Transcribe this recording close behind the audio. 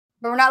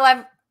But we're not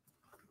live.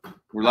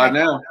 We're live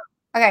now.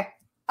 Okay.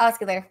 I'll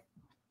ask you later.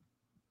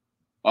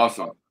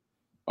 Awesome.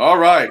 All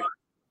right. Let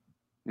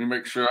me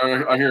make sure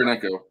I hear an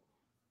echo.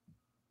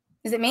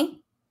 Is it me?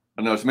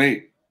 I know it's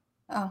me.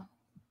 Oh.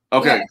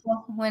 Okay. Yeah,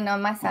 went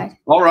on my side.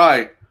 All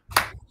right.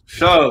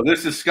 So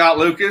this is Scott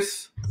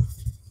Lucas,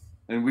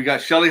 and we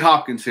got Shelly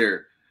Hopkins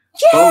here.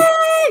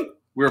 Yay!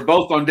 We're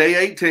both on day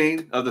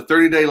 18 of the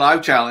 30-day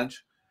live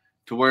challenge,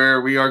 to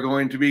where we are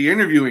going to be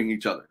interviewing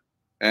each other.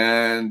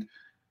 And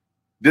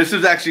this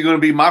is actually going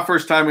to be my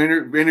first time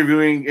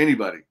interviewing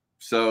anybody.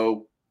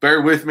 So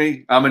bear with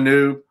me. I'm a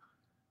noob.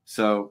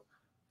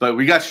 But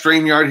we got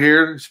StreamYard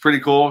here. It's pretty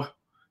cool.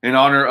 In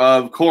honor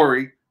of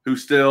Corey,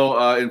 who's still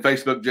in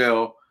Facebook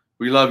jail.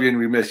 We love you and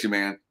we miss you,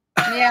 man.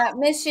 Yeah,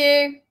 miss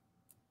you.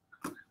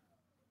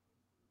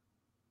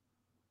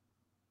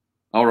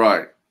 All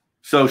right.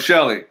 So,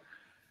 Shelly,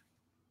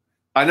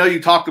 I know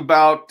you talk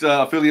about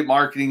affiliate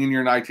marketing and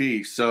you're in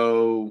IT.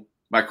 So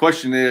my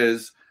question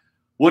is,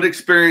 what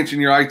experience in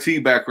your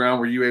IT background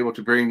were you able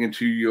to bring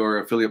into your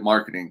affiliate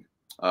marketing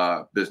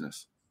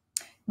business?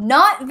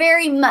 Not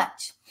very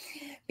much,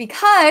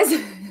 because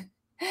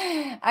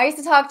I used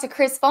to talk to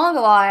Chris Fong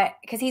a lot,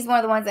 because he's one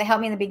of the ones that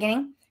helped me in the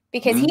beginning,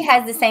 because he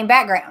has the same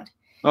background.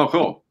 Oh,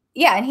 cool.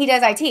 Yeah, and he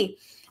does IT.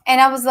 And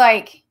I was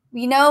like,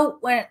 when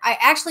I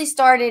actually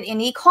started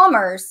in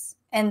e-commerce,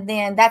 and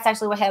then that's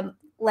actually what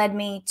led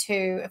me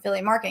to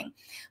affiliate marketing.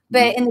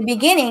 But in the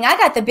beginning, I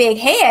got the big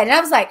head, and I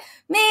was like,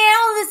 man,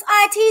 all this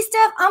IT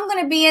stuff, I'm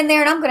going to be in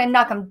there and I'm going to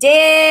knock them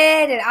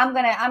dead, and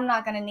I'm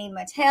not going to need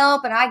much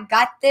help, and I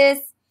got this.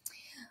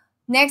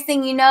 Next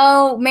thing you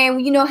know,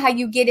 man, you know how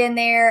you get in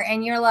there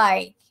and you're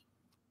like,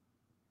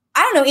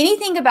 I don't know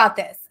anything about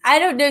this. I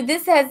don't know.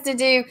 This has to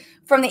do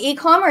from the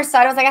e-commerce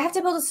side. I was like, I have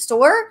to build a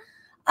store.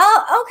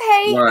 Oh,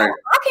 okay. Right.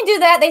 I can do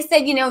that. They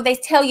said, they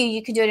tell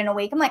you could do it in a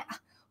week. I'm like,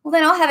 well,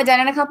 then I'll have it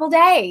done in a couple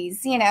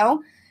days,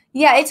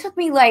 Yeah, it took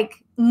me like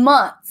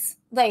months,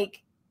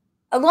 like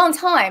a long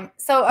time.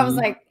 So I was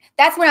like,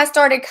 that's when I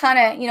started kind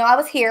of, I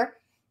was here.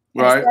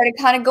 And I started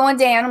kind of going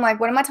down. I'm like,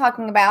 what am I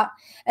talking about?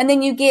 And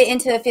then you get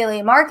into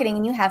affiliate marketing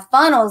and you have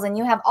funnels and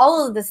you have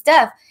all of the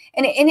stuff.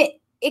 And it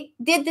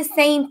did the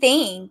same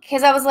thing,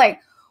 because I was like,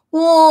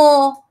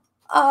 well,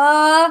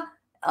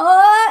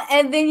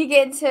 and then you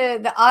get into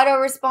the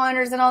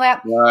autoresponders and all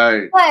that.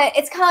 Right. But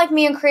it's kind of like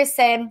me and Chris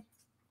said.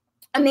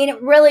 I mean,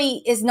 it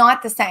really is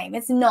not the same.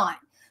 It's not.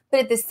 But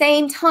at the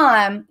same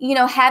time,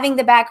 having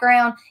the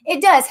background,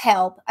 it does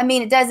help. I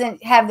mean, it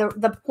doesn't have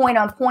the point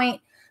on point.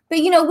 But,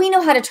 we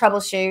know how to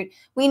troubleshoot.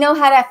 We know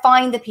how to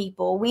find the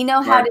people. We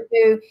know how to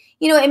do,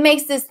 it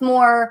makes this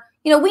more,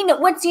 we know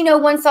once you know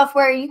one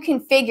software, you can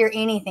figure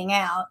anything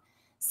out.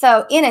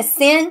 So in a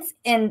sense,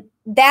 and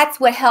that's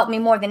what helped me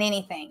more than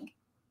anything.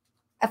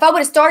 If I would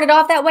have started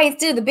off that way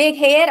instead of the big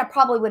head, I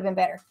probably would have been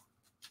better.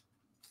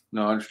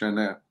 No, I understand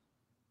that.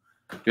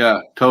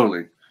 Yeah,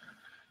 totally.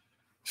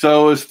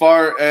 So as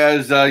far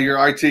as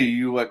your IT,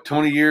 you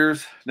 20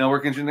 years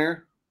network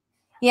engineer?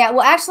 Yeah,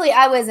 well, actually,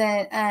 I was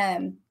at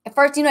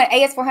first, you know what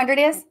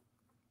AS400 is?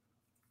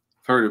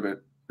 Heard of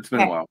it. It's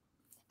been a while.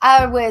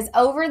 I was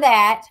over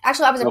that.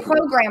 Actually, I was a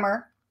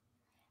programmer.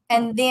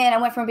 And then I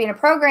went from being a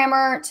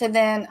programmer to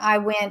then I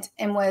went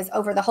and was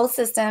over the whole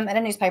system at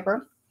a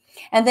newspaper.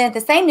 And then at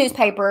the same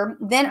newspaper,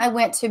 then I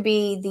went to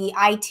be the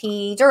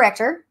IT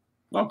director.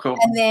 Oh, cool.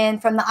 And then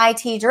from the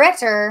IT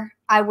director,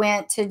 I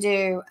went to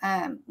do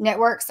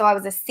network. So I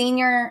was a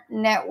senior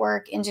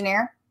network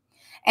engineer.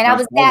 And I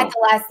was that the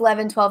last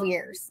 11, 12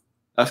 years.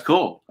 That's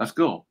cool. That's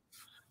cool.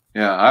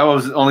 Yeah, I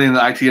was only an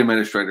IT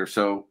administrator.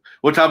 So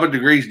what type of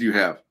degrees do you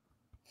have?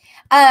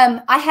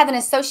 I have an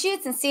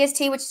associate's in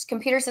CST, which is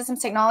computer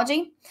systems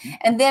technology.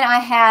 And then I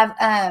have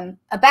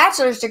a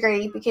bachelor's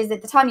degree, because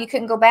at the time you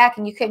couldn't go back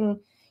and you couldn't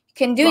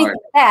do anything with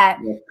that.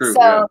 True,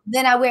 so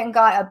then I went and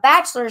got a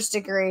bachelor's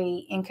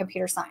degree in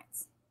computer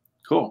science.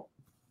 Cool.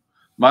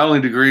 My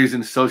only degree is in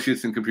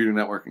associates in computer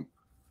networking.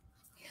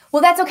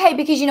 Well, that's okay,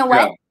 because you know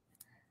what? Yeah.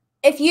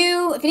 If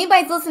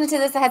anybody's listening to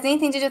this that has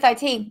anything to do with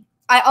IT,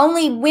 I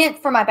only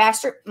went for my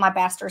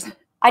bachelor's.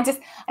 I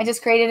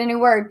just created a new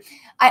word.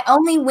 I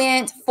only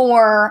went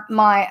for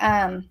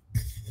my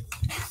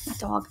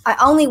dog. I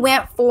only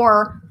went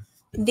for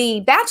the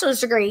bachelor's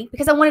degree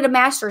because I wanted a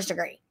master's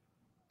degree.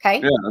 Okay.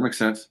 Yeah, that makes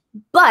sense.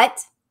 But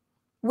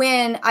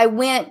when I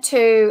went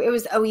to, it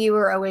was OU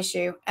or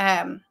OSU,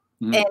 and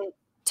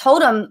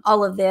told them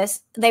all of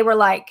this, they were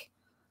like,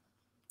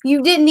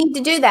 you didn't need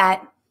to do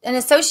that. An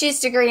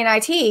associate's degree in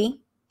IT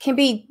can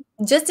be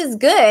just as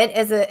good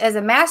as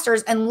a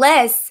master's,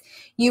 unless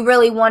you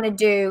really want to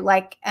do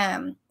like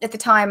at the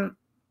time,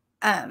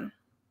 I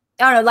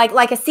don't know,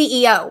 like a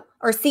CEO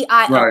or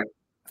CIO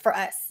for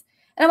us.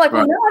 And I'm like,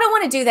 well, no, I don't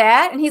want to do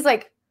that. And he's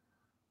like,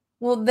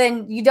 well,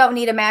 then you don't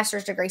need a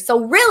master's degree.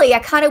 So really, I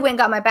kind of went and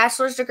got my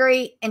bachelor's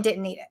degree and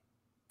didn't need it.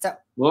 So,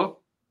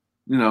 well,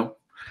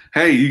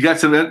 hey,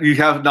 you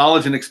have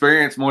knowledge and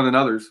experience more than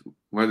others,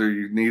 whether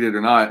you need it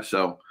or not.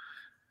 So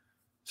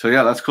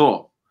yeah, that's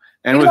cool.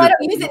 And even though I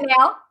don't use it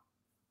now.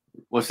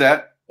 What's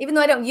that? Even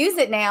though I don't use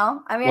it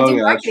now, I mean, I do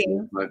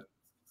marketing.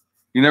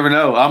 You never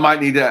know. I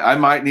might need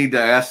to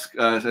ask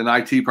an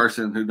IT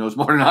person who knows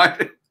more than I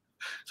do.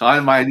 So I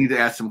might need to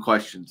ask some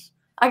questions.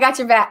 I got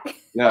your back.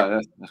 Yeah,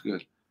 that's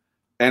good.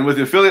 And with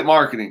affiliate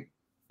marketing,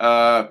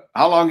 how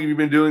long have you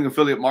been doing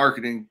affiliate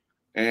marketing?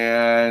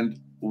 And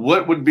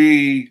what would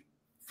be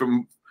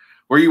from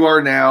where you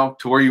are now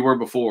to where you were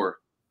before?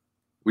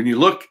 When you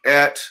look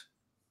at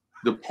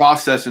the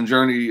process and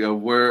journey of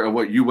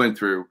what you went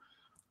through,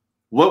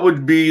 what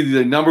would be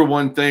the number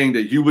one thing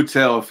that you would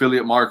tell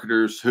affiliate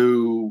marketers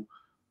who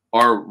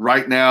are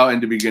right now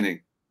in the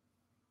beginning?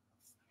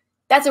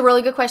 That's a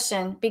really good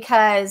question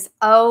because,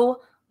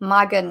 oh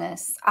my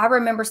goodness, I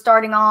remember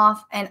starting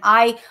off and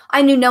I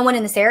knew no one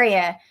in this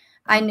area.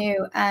 I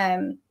knew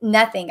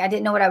nothing. I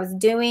didn't know what I was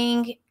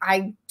doing.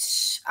 I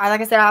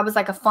like I said, I was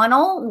like a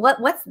funnel.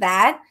 What's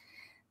that?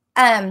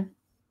 And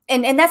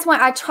that's why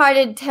I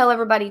try to tell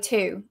everybody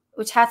too,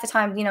 which half the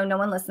time, no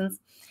one listens,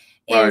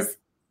 is Right.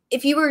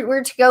 if you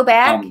were to go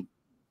back,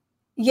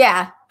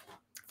 yeah,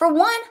 for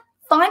one,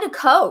 find a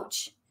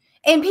coach.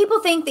 And people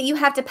think that you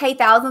have to pay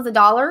thousands of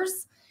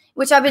dollars,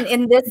 which I've been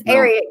in this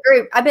area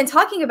group. I've been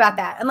talking about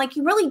that. I'm like,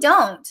 you really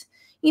don't.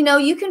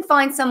 You can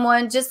find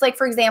someone just like,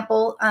 for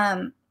example,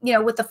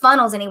 with the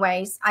funnels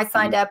anyways, I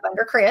signed up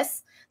under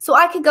Chris. So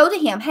I could go to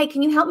him. Hey,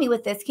 can you help me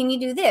with this? Can you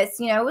do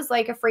this? It was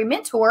like a free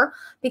mentor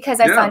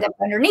because I signed up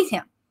underneath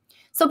him.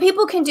 So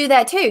people can do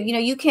that too.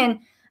 You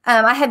can,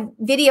 I have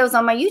videos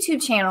on my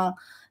YouTube channel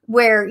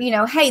where,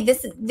 hey,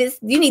 this,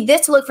 you need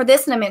this to look for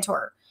this in a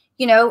mentor.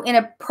 In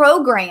a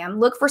program,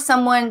 look for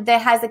someone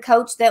that has a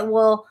coach that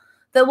will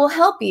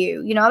help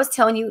you. I was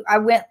telling you, I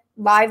went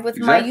live with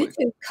my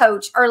YouTube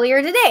coach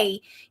earlier today.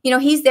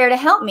 He's there to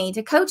help me,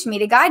 to coach me,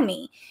 to guide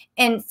me.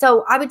 And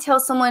so I would tell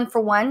someone,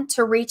 for one,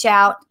 to reach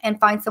out and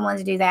find someone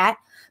to do that,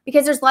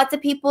 because there's lots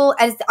of people,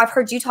 as I've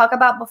heard you talk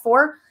about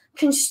before,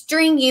 can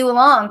string you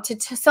along to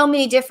so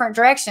many different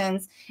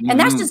directions. And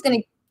that's just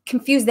going to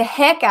confuse the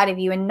heck out of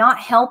you and not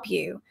help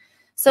you.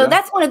 So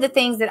that's one of the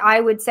things that I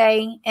would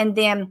say. And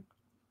then,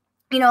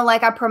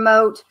 like I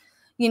promote,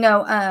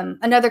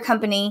 another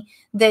company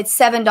that's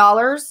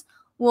 $7.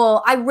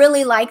 Well, I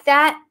really like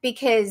that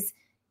because,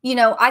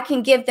 I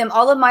can give them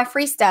all of my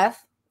free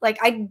stuff. Like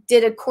I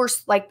did a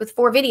course like with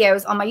 4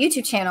 videos on my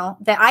YouTube channel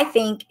that I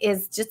think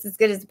is just as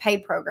good as a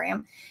paid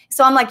program.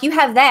 So I'm like, you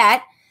have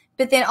that.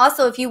 But then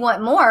also if you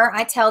want more,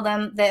 I tell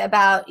them that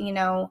about,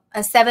 a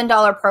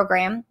 $7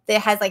 program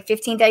that has like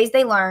 15 days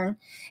they learn.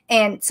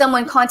 And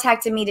someone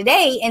contacted me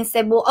today and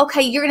said, well,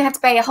 okay, you're going to have to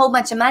pay a whole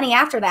bunch of money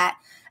after that.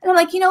 And I'm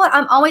like, you know what?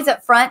 I'm always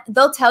up front.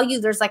 They'll tell you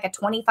there's like a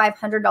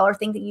 $2,500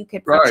 thing that you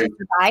could purchase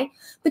or buy,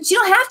 but you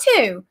don't have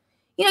to.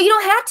 You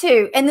don't have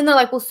to. And then they're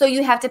like, well, so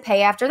you have to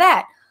pay after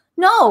that.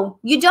 No,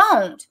 you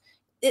don't.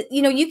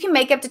 You can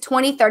make up to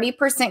 20,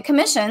 30%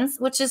 commissions,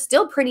 which is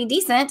still pretty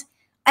decent.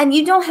 And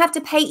you don't have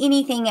to pay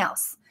anything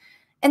else.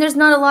 And there's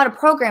not a lot of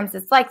programs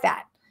that's like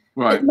that.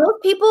 Right. But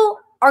most people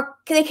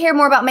they care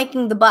more about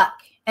making the buck.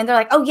 And they're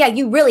like, oh yeah,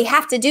 you really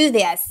have to do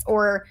this.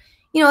 Or,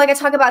 like I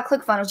talk about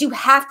ClickFunnels, you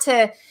have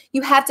to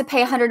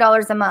pay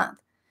 $100 a month.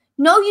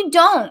 No, you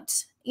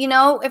don't.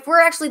 If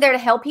we're actually there to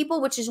help people,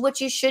 which is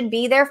what you should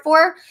be there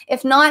for,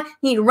 if not,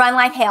 you need to run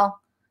like hell.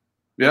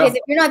 Yeah. Because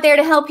if you're not there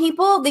to help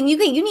people, then you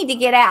need to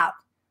get out.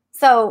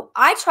 So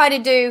I try to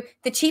do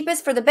the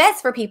cheapest for the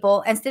best for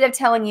people instead of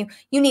telling you,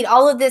 you need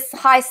all of this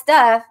high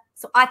stuff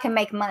so I can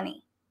make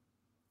money.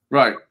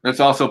 Right. That's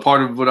also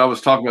part of what I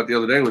was talking about the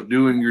other day with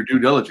doing your due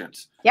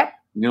diligence. Yep.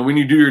 When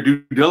you do your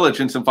due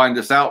diligence and find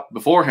this out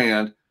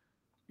beforehand,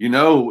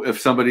 if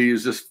somebody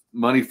is just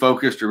money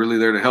focused or really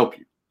there to help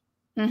you.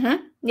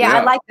 Mm-hmm. Yeah,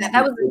 I like that.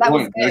 That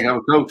was good. They have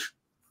a coach.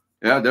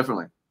 Yeah,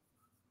 definitely.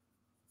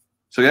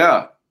 So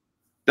yeah,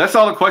 that's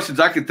all the questions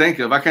I could think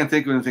of. I can't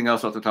think of anything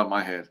else off the top of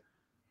my head.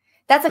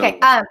 That's okay.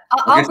 So,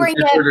 I'll bring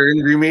you. To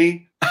interview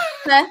me.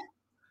 Huh?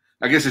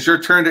 I guess it's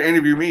your turn to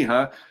interview me,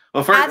 huh?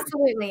 Well, first,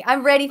 absolutely,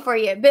 I'm ready for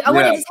you. But I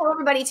wanted to tell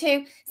everybody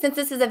too, since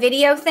this is a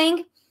video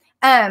thing,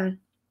 and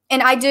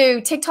I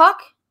do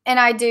TikTok and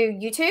I do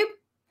YouTube.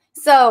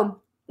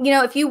 So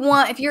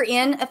if you're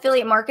in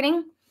affiliate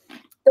marketing,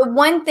 the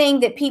one thing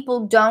that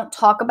people don't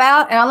talk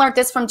about, and I learned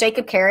this from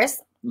Jacob Karras,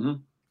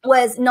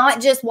 was not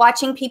just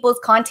watching people's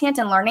content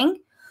and learning,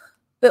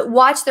 but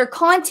watch their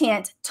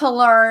content to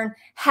learn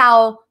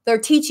how they're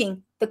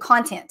teaching the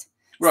content.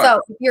 Right. So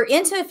if you're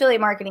into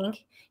affiliate marketing,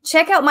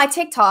 check out my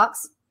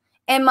TikToks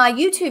and my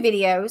YouTube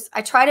videos.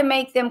 I try to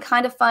make them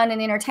kind of fun and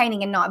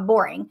entertaining and not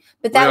boring.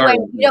 But that way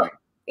you don't.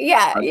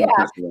 Yeah.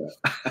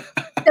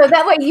 So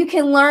that way you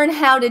can learn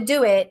how to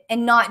do it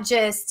and not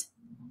just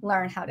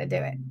learn how to do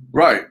it.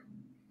 Right.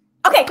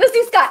 Okay, let's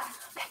do Scott.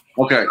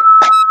 Okay.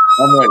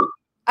 I'm ready.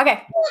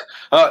 Okay.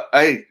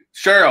 Hey,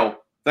 Cheryl,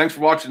 thanks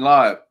for watching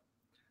live.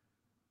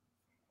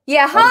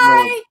 Yeah,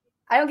 hi.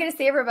 I don't get to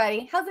see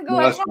everybody. How's it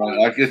going? No, that's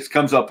fine. It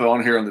comes up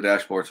on here on the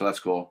dashboard, so that's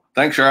cool.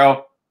 Thanks,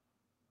 Cheryl.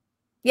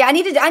 Yeah, I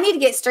need to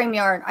get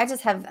StreamYard. I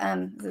just have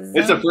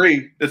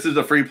This is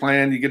a free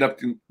plan. You get up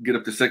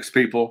to 6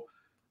 people.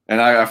 And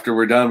after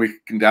we're done, we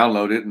can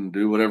download it and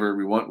do whatever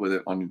we want with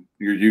it on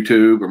your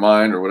YouTube or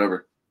mine or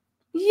whatever.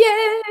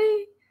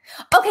 Yay.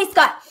 Okay,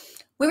 Scott,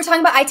 we were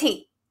talking about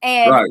IT.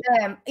 And,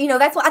 right. you know,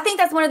 I think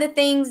that's one of the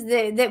things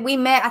that we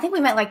met. I think we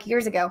met like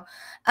years ago.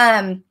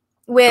 Yeah,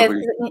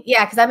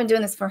 because I've been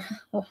doing this for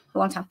a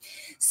long time.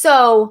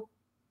 So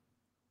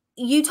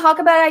you talk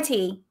about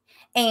IT,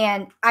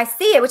 and I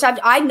see it, which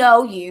I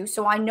know you,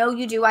 so I know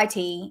you do IT.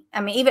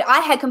 I mean, even I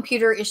had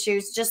computer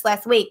issues just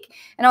last week,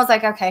 and I was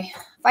like, okay,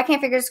 if I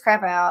can't figure this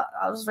crap out,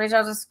 I'll just reach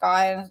out to this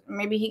guy, and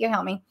maybe he can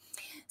help me.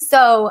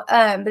 So,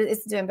 but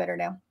it's doing better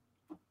now.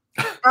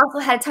 I also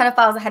had a ton of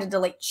files I had to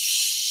delete.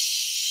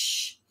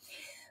 Shh.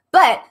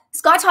 But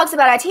Scott talks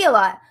about IT a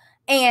lot,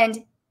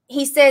 and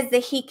he says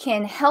that he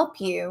can help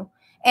you.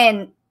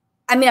 And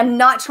I mean, I'm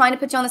not trying to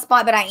put you on the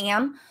spot, but I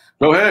am.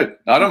 Go ahead.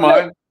 I don't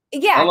mind.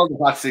 Yeah. I love the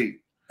hot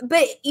seat.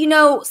 But, you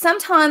know,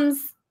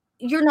 sometimes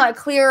you're not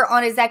clear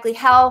on exactly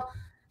how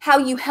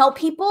you help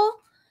people,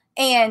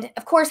 and,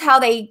 of course, how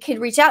they could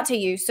reach out to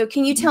you. So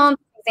can you tell them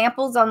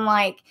examples on,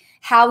 like,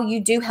 how you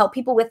do help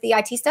people with the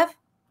IT stuff?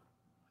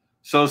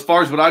 So as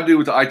far as what I do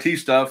with the IT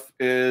stuff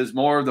is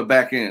more of the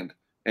back end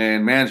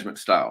and management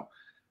style.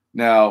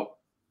 Now,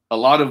 a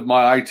lot of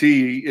my IT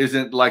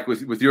isn't like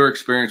with your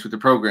experience with the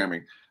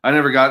programming. I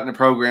never got into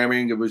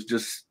programming. It was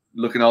just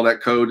looking at all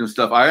that code and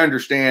stuff. I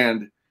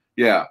understand.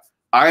 Yeah,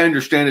 I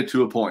understand it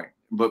to a point,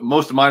 but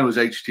most of mine was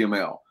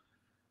HTML.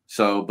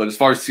 So, but as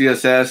far as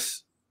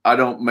CSS, I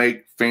don't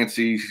make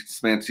fancy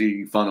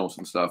funnels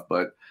and stuff.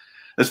 But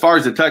as far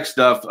as the tech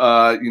stuff,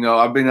 you know,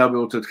 I've been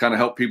able to kind of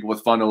help people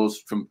with funnels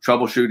from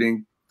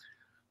troubleshooting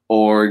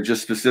or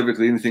just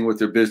specifically anything with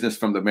their business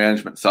from the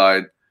management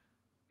side.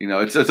 You know,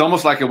 it's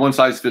almost like a one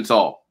size fits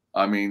all.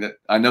 I mean,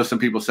 I know some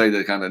people say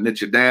they kind of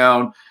niche it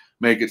down,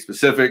 make it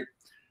specific.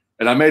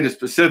 And I made it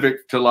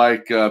specific to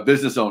like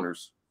business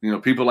owners, you know,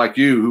 people like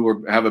you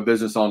who have a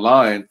business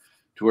online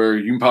to where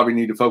you probably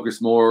need to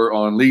focus more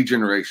on lead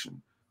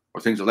generation or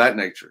things of that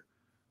nature.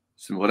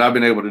 So what I've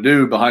been able to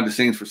do behind the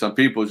scenes for some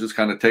people is just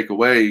kind of take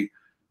away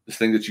this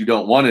thing that you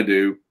don't want to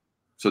do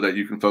so that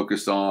you can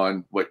focus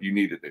on what you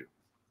need to do.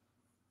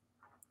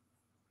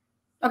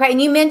 Okay.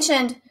 And you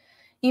mentioned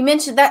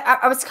that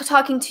I was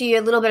talking to you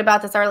a little bit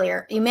about this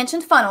earlier. You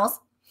mentioned funnels,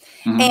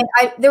 and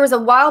there was a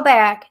while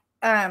back,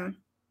 and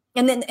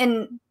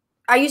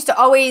I used to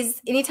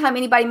always, anytime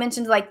anybody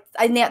mentioned like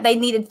they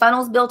needed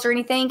funnels built or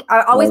anything,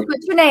 I always put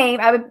your name.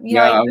 I would, you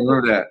know, I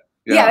remember that.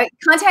 Yeah,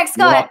 contact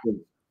Scott.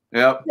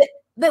 Yep.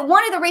 But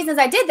one of the reasons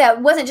I did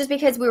that wasn't just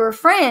because we were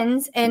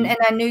friends and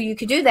I knew you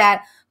could do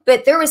that,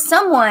 but there was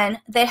someone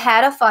that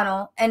had a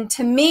funnel, and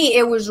to me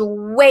it was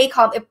way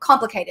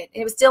complicated.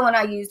 It was still when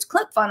I used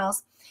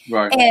ClickFunnels.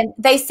 Right. And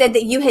they said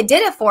that you had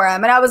did it for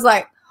them. And I was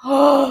like,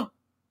 oh,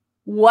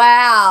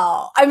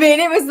 wow. I mean,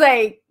 it was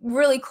like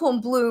really cool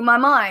and blew my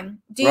mind.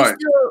 Do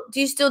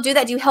you still do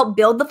that? Do you help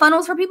build the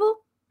funnels for people?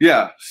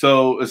 Yeah.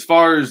 So as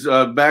far as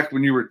back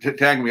when you were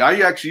tagging me, I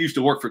actually used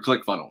to work for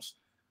ClickFunnels,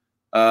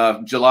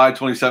 July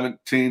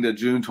 2017 to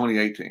June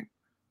 2018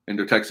 in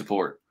their tech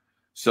support.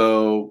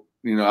 So,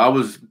 you know, I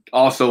was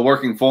also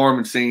working for them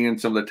and seeing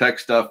some of the tech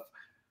stuff.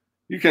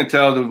 You can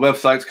tell the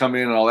websites come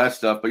in and all that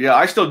stuff. But yeah,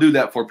 I still do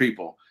that for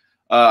people.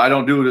 I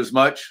don't do it as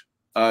much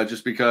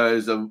just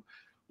because of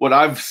what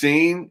I've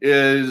seen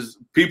is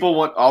people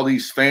want all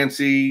these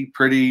fancy,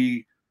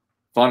 pretty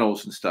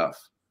funnels and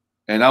stuff.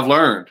 And I've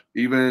learned,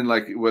 even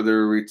like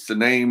whether it's the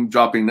name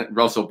dropping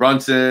Russell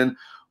Brunson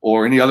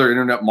or any other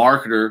internet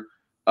marketer,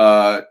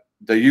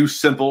 they use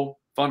simple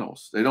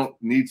funnels. They don't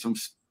need some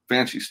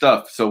fancy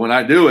stuff. So when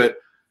I do it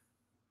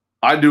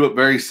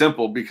very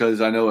simple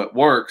because I know it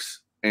works.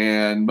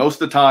 And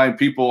most of the time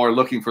people are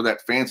looking for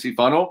that fancy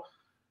funnel.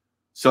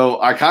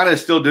 So I kind of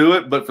still do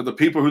it, but for the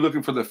people who are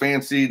looking for the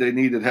fancy, they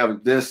need to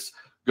have this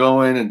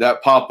going and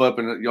that pop up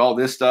and all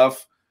this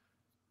stuff.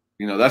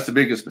 You know, that's the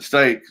biggest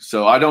mistake.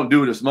 So I don't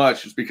do it as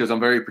much just because I'm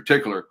very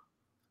particular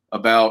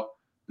about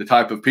the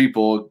type of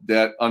people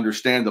that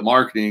understand the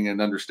marketing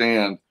and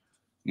understand,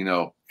 you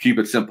know, keep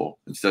it simple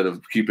instead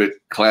of keep it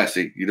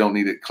classy. You don't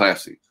need it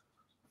classy.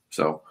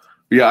 So,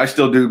 yeah, I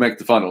still do make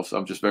the funnels.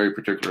 I'm just very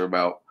particular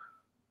about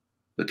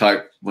the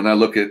type. When I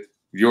look at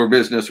your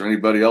business or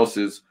anybody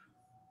else's,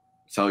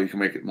 it's how you can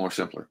make it more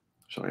simpler.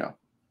 So, yeah.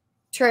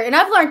 True. And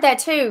I've learned that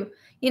too,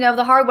 you know,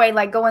 the hard way,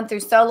 like going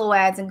through solo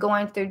ads and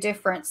going through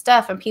different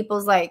stuff. And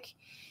people's like,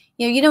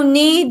 you know, you don't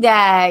need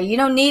that. You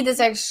don't need this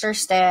extra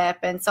step.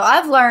 And so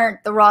I've learned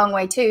the wrong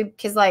way too,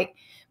 because like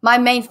my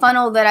main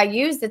funnel that I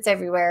use that's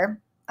everywhere,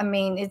 I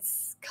mean,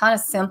 it's kind of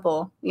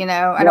simple, you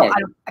know.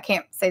 I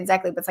can't say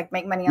exactly, but it's like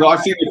make money. No,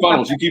 I've seen your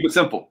funnels. You keep it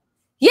simple.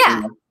 Yeah.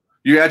 You know?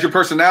 You add your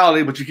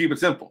personality, but you keep it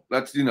simple.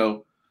 That's, you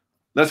know,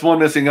 that's one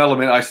missing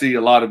element I see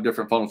a lot of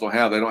different funnels don't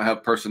have. They don't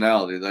have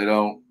personality. They're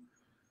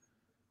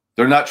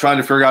not trying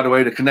to figure out a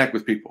way to connect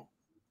with people.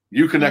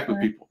 You connect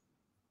with people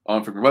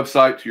from your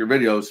website to your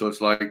videos. So it's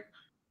like,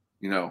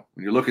 you know,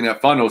 when you're looking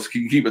at funnels,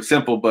 you can keep it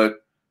simple,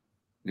 but,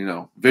 you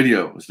know,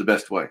 video is the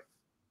best way.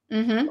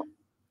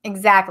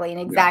 Exactly.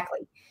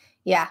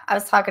 Yeah. I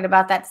was talking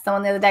about that to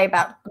someone the other day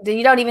about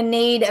you don't even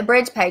need a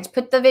bridge page.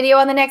 Put the video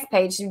on the next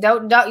page. You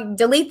don't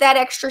delete that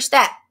extra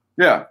step.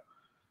 Yeah.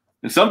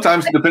 And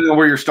sometimes, depending on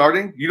where you're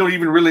starting, you don't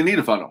even really need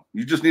a funnel.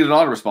 You just need an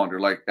autoresponder,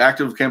 like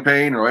Active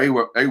Campaign or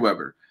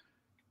Aweber.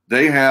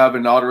 They have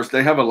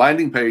they have a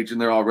landing page in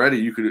there already.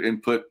 You could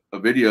input a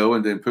video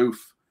and then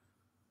poof,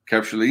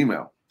 capture the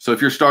email. So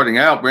if you're starting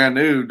out brand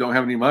new, don't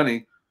have any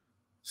money,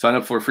 sign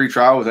up for a free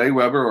trial with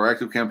Aweber or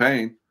Active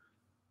Campaign,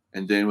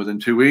 and then within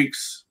 2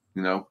 weeks,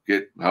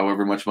 get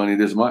however much money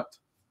it is a month.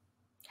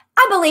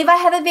 I believe I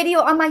have a video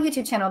on my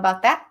YouTube channel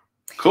about that.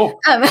 Cool.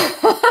 So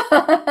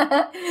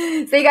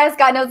you guys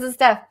got knows this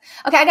stuff.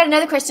 Okay, I got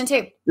another question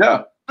too.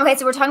 Yeah. Okay,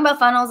 so we're talking about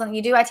funnels and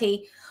you do IT.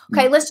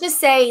 Okay, let's just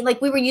say,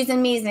 like we were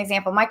using me as an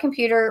example. My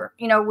computer,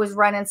 was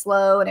running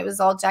slow and it was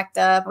all jacked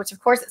up, which of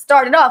course it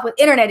started off with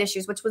internet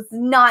issues, which was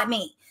not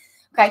me.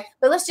 Okay,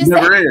 but let's just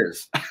never say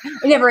is.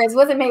 It never is.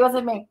 Wasn't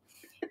me.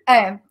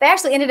 They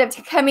actually ended up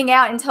coming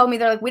out and told me,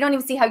 they're like, we don't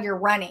even see how you're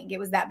running. It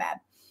was that bad.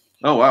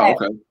 Oh wow.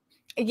 Okay.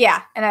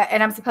 Yeah,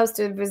 and I'm supposed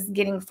to was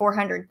getting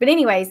 400. But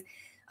anyways,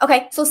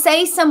 okay. So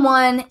say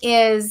someone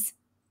is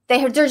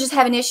they're just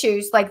having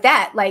issues like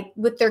that, like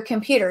with their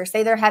computer.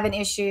 Say they're having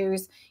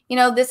issues.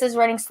 This is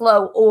running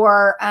slow,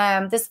 or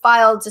this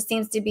file just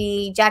seems to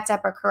be jacked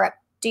up or corrupt.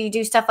 Do you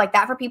do stuff like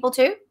that for people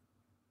too?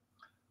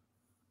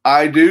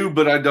 I do,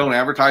 but I don't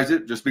advertise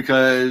it just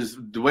because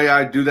the way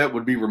I do that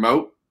would be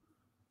remote.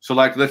 So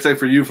like, let's say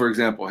for you, for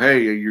example,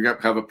 hey, you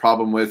have a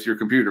problem with your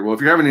computer. Well,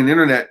 if you're having an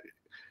internet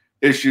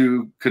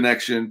issue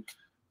connection,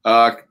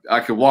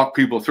 I could walk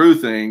people through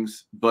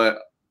things, but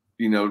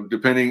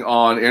depending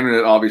on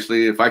internet,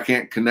 obviously, if I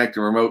can't connect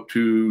a remote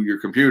to your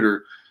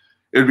computer,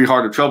 it'd be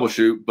hard to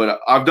troubleshoot. But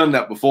I've done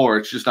that before.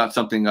 It's just not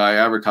something I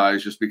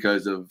advertise just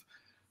because of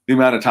the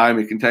amount of time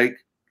it can take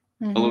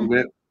a little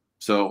bit.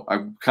 So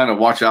I kind of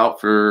watch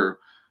out for.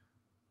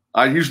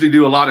 I usually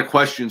do a lot of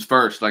questions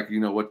first, like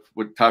what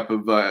type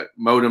of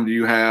modem do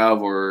you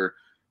have, or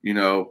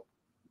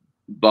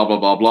blah blah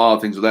blah blah,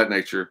 things of that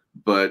nature.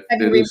 But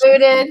have you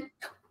rebooted?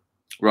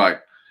 Right,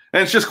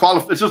 and it's just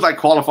like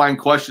qualifying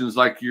questions,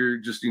 like you're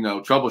just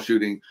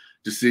troubleshooting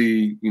to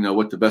see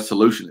what the best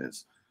solution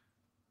is.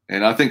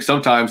 And I think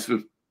sometimes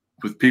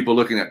with people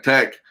looking at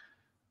tech,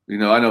 I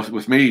know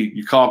with me,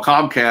 you call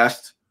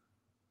Comcast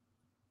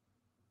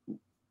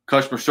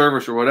customer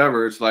service or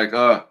whatever, it's like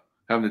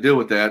having to deal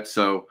with that.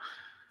 So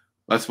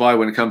that's why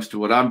when it comes to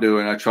what I'm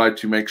doing, I try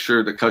to make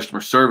sure the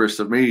customer service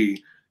of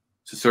me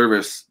to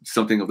service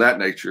something of that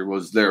nature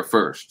was there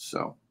first.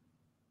 So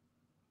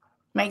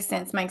makes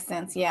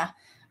sense. Yeah.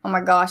 Oh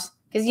my gosh.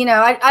 Because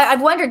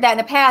I've wondered that in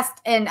the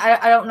past, and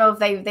I don't know if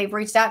they've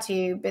reached out to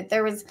you, but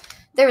there was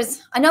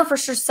I know for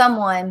sure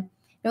someone,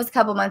 it was a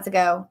couple months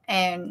ago,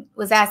 and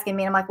was asking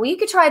me, and I'm like, well, you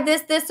could try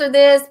this or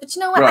this, but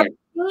you know what? Right.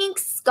 I think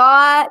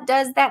Scott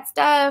does that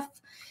stuff.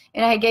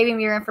 And I gave him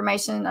your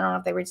information. I don't know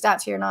if they reached out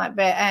to you or not,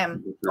 but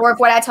or if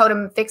what I told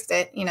him fixed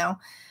it,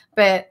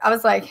 But I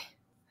was like,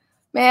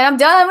 man, I'm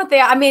done with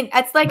that. I mean,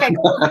 it's like I'm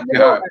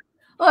done.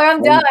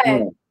 I'm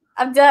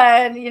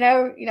done.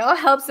 I'll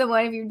help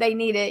someone if they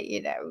need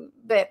it,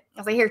 But I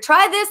was like, here,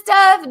 try this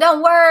stuff. It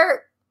don't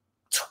work.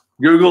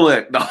 Google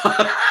it. No.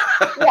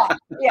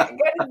 yeah.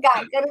 Good as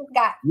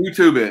God.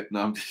 YouTube it.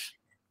 No.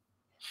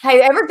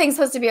 Hey, everything's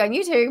supposed to be on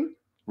YouTube.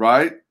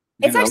 Right.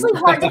 It's actually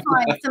hard to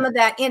find some of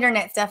that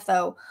internet stuff,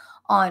 though,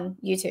 on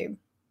YouTube.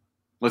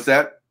 What's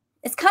that?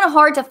 It's kind of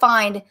hard to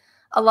find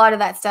a lot of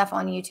that stuff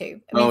on YouTube.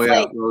 Well,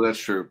 that's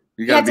true.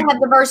 You have to have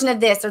the version of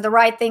this or the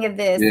right thing of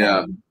this.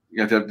 Yeah.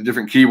 You have to have the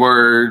different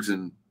keywords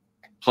and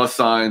plus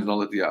signs and all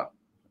that. Yeah.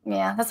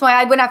 Yeah. That's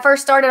why when I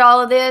first started all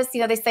of this,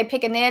 they say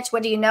pick a niche.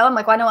 What do you know? I'm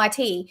like, well, I know IT.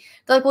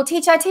 They're like, well,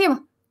 teach IT.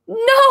 I'm,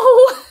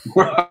 no.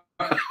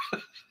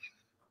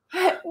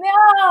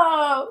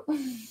 No.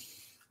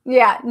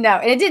 Yeah, no,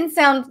 and it didn't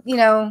sound,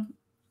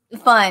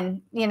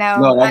 fun,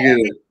 No, I get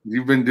it.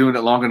 You've been doing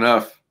it long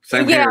enough.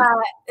 Same here.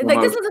 Yeah,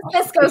 like this is a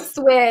Cisco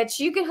switch.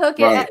 You can hook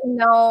it.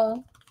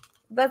 No,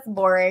 that's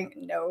boring.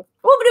 No,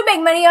 we'll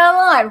make money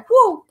online.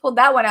 Whoo, pulled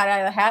that one out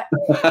of the hat.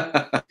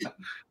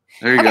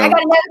 There you go. I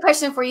got another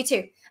question for you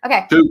too.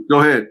 Okay, dude, go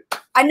ahead.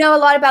 I know a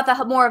lot about the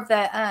more of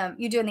the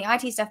you doing the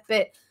IT stuff,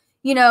 but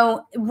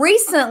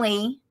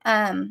recently,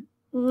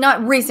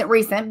 not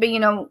recent,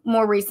 but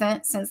more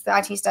recent since the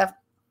IT stuff.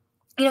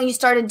 You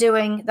started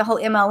doing the whole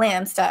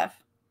MLM stuff,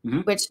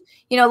 which,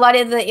 a lot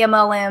of the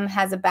MLM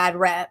has a bad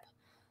rep.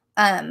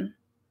 And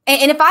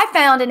if I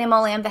found an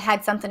MLM that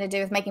had something to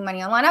do with making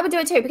money online, I would do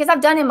it too, because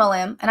I've done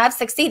MLM and I've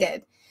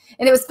succeeded.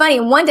 And it was funny.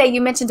 One day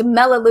you mentioned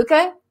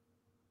Melaleuca.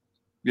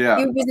 Yeah.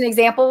 You were using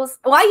examples.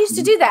 Well, I used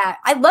to do that.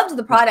 I loved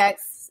the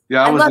products.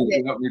 Yeah, I loved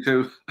it. Me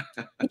too.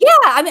 Yeah.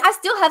 I mean, I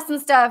still have some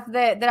stuff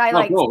that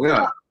I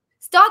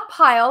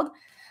stockpiled.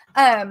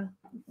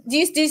 Do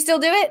you still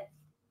do it?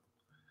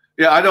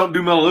 Yeah, I don't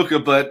do Melaleuca,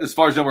 but as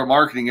far as network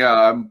marketing,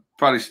 I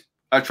try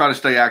to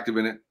stay active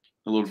in it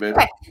a little bit.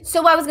 Okay.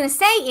 So what I was going to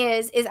say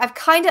is I've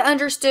kind of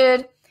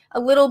understood a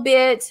little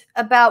bit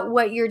about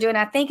what you're doing.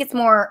 I think it's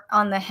more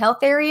on the health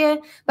area,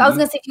 but I was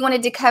going to say if you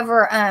wanted to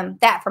cover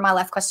that for my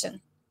last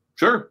question.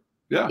 Sure.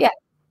 Yeah. Yeah.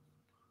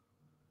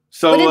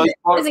 So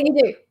what is it you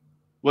do?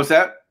 What's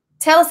that?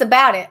 Tell us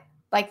about it,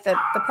 like the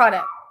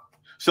product.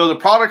 So the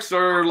products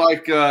are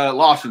like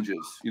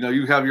lozenges. You know,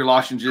 you have your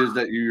lozenges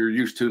that you're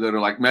used to that are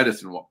like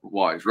medicine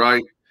wise,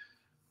 right?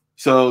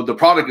 So the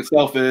product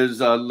itself is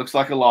looks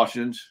like a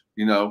lozenge.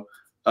 You know,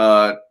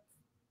 I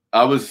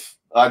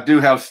do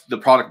have the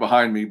product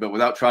behind me, but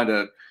without trying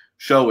to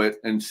show it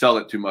and sell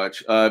it too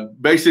much.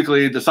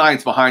 Basically, the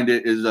science behind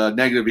it is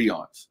negative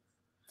ions.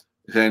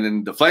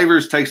 And the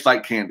flavors taste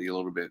like candy a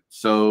little bit.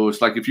 So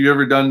it's like if you've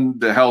ever done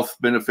the health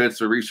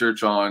benefits or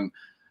research on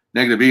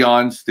negative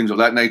ions, things of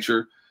that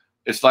nature,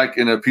 it's like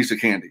in a piece of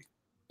candy.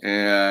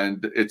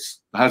 And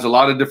has a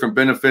lot of different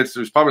benefits.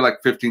 There's probably like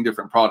 15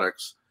 different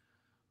products.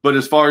 But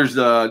as far as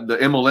the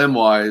MLM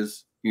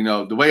wise, you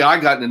know, the way I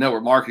got into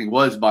network marketing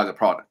was by the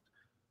product.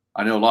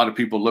 I know a lot of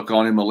people look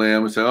on MLM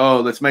and say, oh,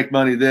 let's make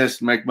money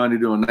this, make money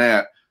doing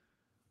that.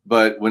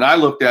 But when I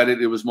looked at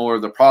it, it was more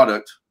of the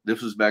product.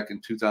 This was back in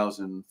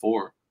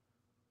 2004.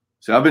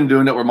 So I've been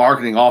doing network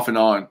marketing off and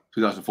on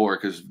 2004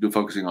 because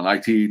focusing on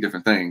IT,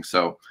 different things.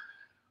 So,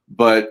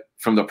 but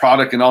from the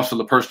product and also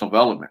the personal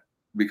development,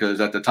 because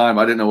at the time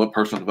I didn't know what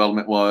personal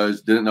development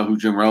was, didn't know who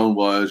Jim Rohn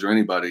was or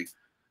anybody.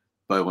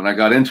 But when I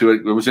got into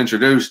it, I was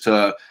introduced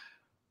to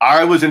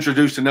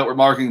network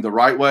marketing the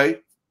right way.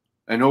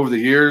 And over the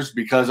years,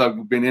 because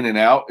I've been in and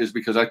out, is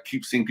because I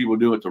keep seeing people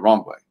do it the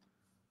wrong way.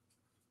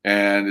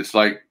 And it's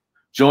like,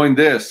 join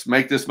this,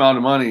 make this amount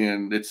of money.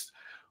 And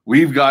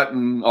we've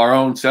gotten our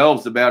own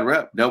selves the bad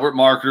rep. Network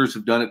marketers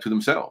have done it to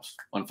themselves,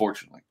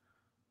 unfortunately.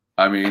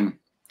 I mean,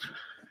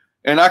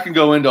 and I can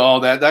go into all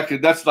that.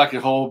 That's like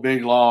a whole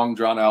big, long,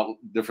 drawn out,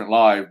 different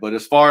live. But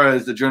as far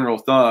as the general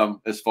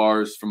thumb, as far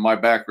as from my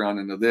background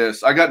into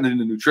this, I got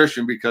into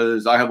nutrition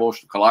because I have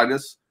ulcerative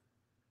colitis.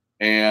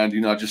 And, you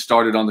know, I just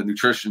started on the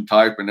nutrition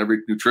type, and every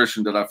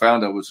nutrition that I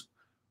found I was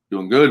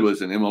doing good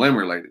was an MLM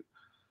related.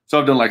 So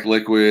I've done like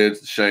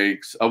liquids,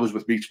 shakes. I was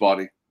with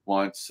Beachbody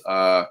once.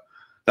 That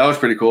was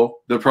pretty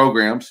cool. The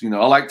programs, you know,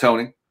 I like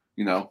Tony,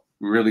 you know,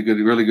 really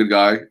good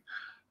guy.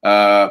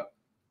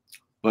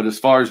 But as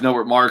far as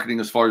network marketing,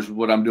 as far as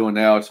what I'm doing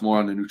now, it's more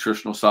on the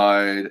nutritional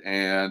side.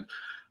 And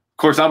of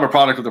course, I'm a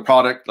product of the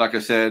product, like I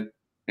said,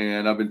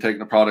 and I've been taking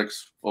the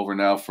products over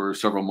now for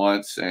several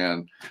months.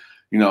 And,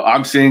 you know,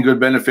 I'm seeing good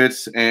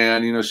benefits,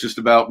 and, you know, it's just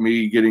about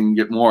me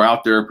get more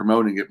out there and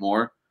promoting it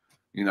more.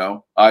 You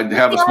know, I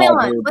have a small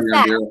board here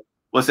and there.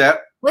 What's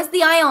that? What's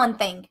the ion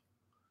thing?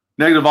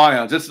 Negative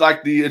ions. It's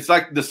like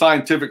the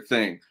scientific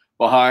thing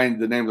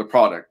behind the name of the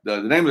product.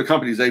 The name of the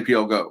company is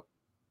APL Go.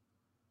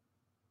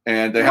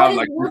 And they have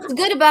like, what's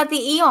good about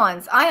the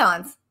ions?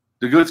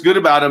 What's good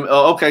about them?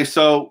 Okay,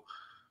 so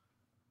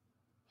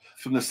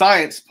from the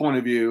science point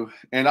of view,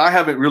 and I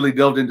haven't really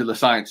delved into the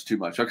science too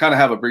much. I kind of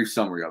have a brief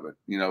summary of it,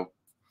 you know.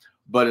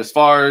 But as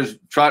far as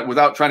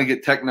without trying to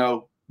get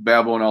techno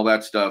babble and all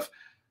that stuff,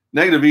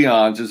 negative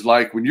ions is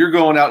like when you're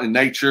going out in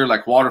nature,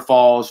 like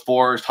waterfalls,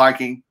 forest,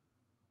 hiking.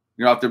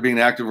 You're out there being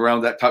active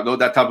around that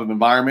type of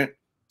environment.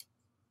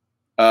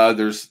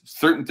 There's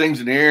certain things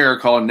in the air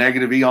called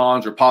negative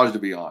ions or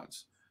positive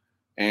ions,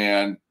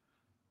 and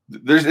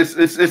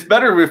it's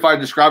better if I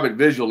describe it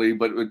visually.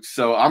 But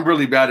so I'm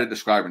really bad at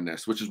describing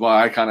this, which is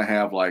why I kind of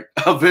have like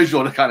a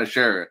visual to kind of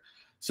share it.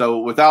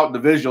 So without the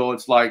visual,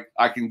 it's like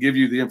I can give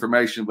you the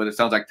information, but it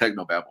sounds like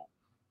technobabble,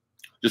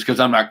 just because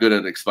I'm not good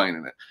at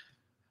explaining it.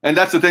 And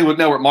that's the thing with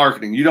network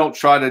marketing.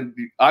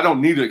 I don't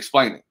need to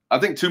explain it. I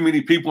think too many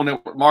people in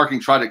network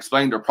marketing try to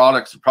explain their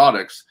products,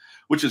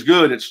 which is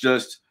good. It's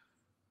just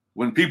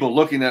when people are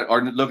looking at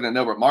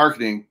network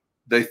marketing,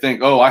 they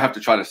think, oh, I have to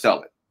try to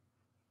sell it,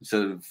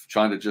 instead of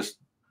trying to just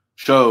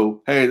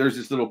show, hey, there's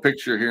this little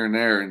picture here and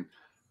there. And,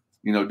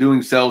 you know,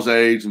 doing sales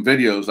aids and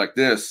videos like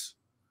this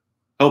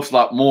helps a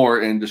lot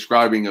more in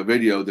describing a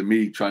video than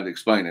me trying to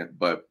explain it.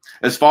 But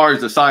as far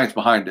as the science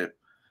behind it,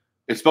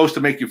 it's supposed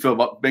to make your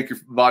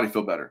body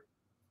feel better.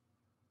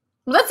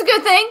 Well, that's a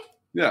good thing.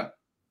 Yeah.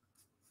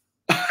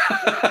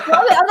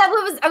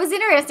 I was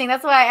interesting.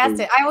 That's why I asked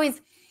it.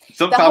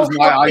 Sometimes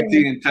my IT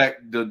and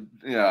tech,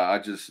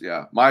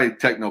 my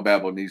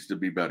technobabble needs to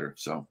be better.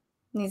 So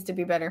needs to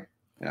be better.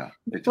 Yeah.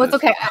 Well, it's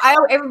okay.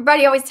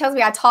 Everybody always tells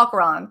me I talk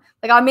wrong.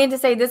 Like I meant to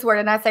say this word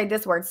and I say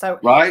this word. So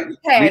right.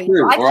 Okay.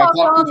 I talk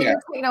wrong and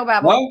you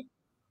technobabble.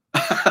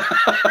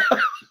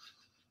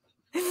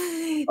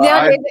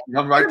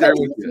 I'm right there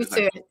with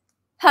you.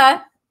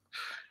 Huh?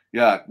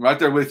 Yeah, right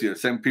there with you.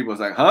 Same people is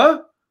like,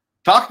 huh?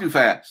 Talk too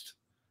fast.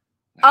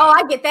 Oh,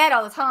 I get that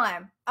all the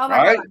time. Oh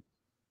my God.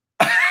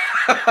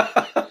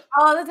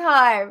 All the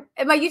time.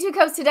 And my YouTube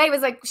coach today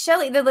was like,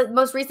 Shelly, the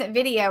most recent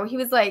video, he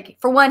was like,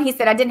 for one, he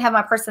said I didn't have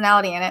my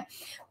personality in it.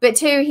 But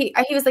two, he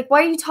was like,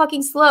 why are you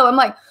talking slow? I'm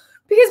like,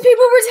 because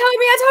people were telling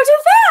me I talk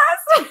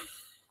too fast.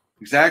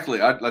 Exactly.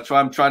 That's why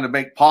I'm trying to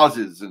make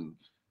pauses and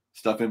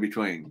stuff in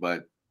between.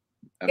 But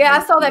yeah,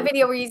 I saw that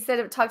video where you said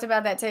it talked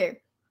about that too.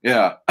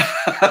 Yeah.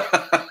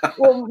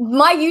 Well,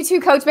 my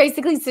YouTube coach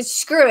basically said,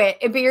 screw it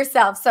and be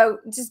yourself. So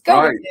just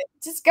go with it.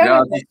 Just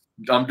go with it.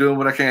 I'm doing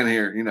what I can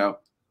here, you know.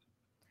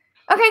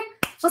 Okay.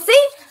 Well,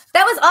 see,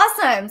 that was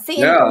awesome. See,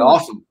 yeah,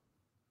 awesome.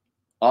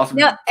 Awesome.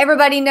 Now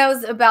everybody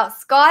knows about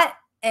Scott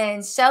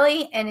and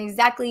Shelly and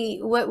exactly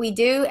what we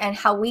do and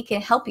how we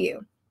can help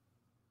you.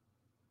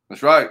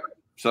 That's right.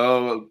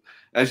 So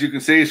as you can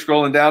see,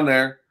 scrolling down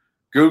there,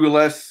 Google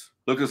us,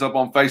 look us up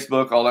on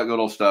Facebook, all that good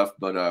old stuff.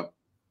 But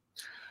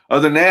other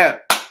than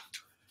that,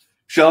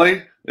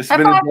 Shelly, it's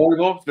been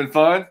enjoyable. It's been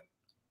fun.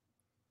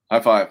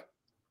 High five.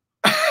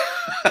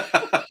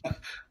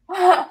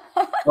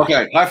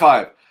 Okay, high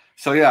five.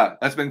 So yeah,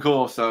 that's been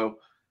cool. So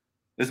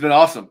it's been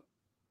awesome.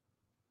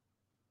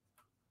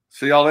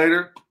 See y'all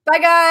later. Bye,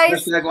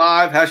 guys.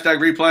 #live,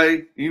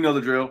 #replay. You know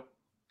the drill.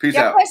 Peace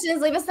out.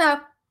 Questions, leave us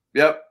know.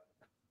 Yep.